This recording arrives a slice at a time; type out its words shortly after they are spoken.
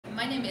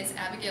My name is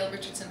Abigail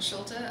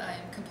Richardson-Schulte. I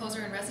am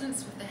composer in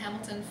residence with the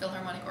Hamilton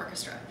Philharmonic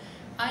Orchestra.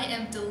 I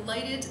am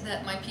delighted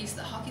that my piece,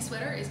 The Hockey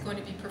Sweater, is going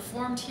to be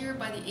performed here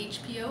by the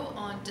HPO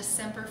on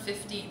December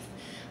 15th.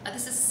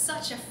 This is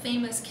such a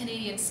famous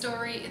Canadian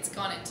story. It's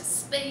gone into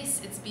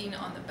space, it's been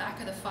on the back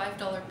of the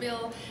 $5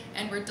 bill,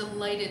 and we're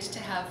delighted to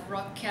have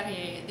Roch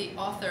Carrier, the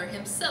author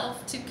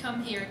himself, to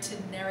come here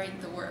to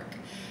narrate the work.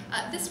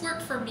 This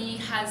work for me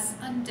has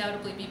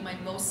undoubtedly been my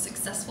most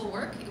successful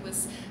work. It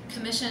was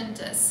commissioned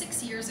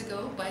 6 years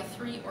ago by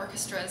 3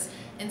 orchestras,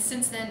 and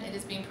since then it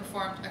has been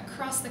performed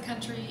across the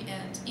country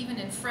and even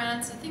in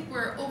France. I think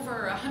we're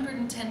over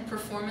 110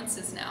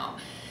 performances now.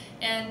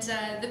 And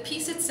the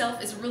piece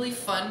itself is really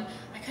fun.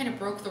 I kind of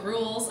broke the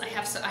rules. I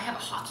have a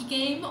hockey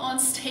game on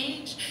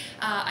stage.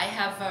 I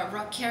have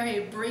Roch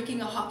Carrier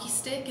breaking a hockey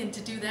stick, and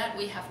to do that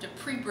we have to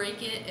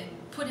pre-break it and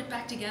put it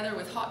back together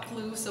with hot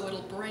glue so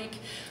it'll break.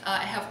 I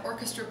have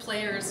orchestra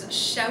players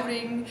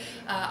shouting.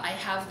 I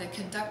have the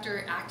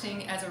conductor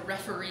acting as a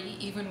referee,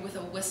 even with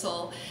a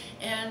whistle.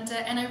 And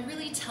I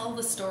really tell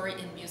the story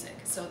in music.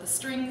 So the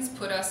strings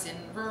put us in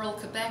rural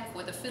Quebec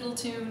with a fiddle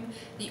tune,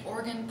 the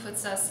organ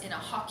puts us in a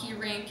hockey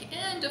rink,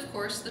 and of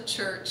course the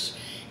church,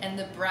 and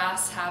the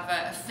brass have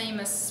a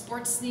famous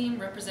sports theme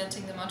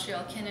representing the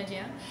Montreal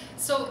Canadiens.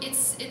 So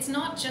it's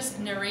not just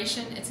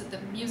narration, it's that the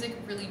music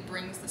really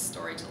brings the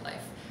story to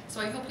life. So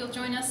I hope you'll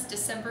join us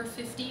December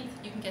 15th.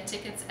 You can get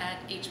tickets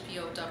at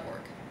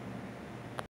hpo.org.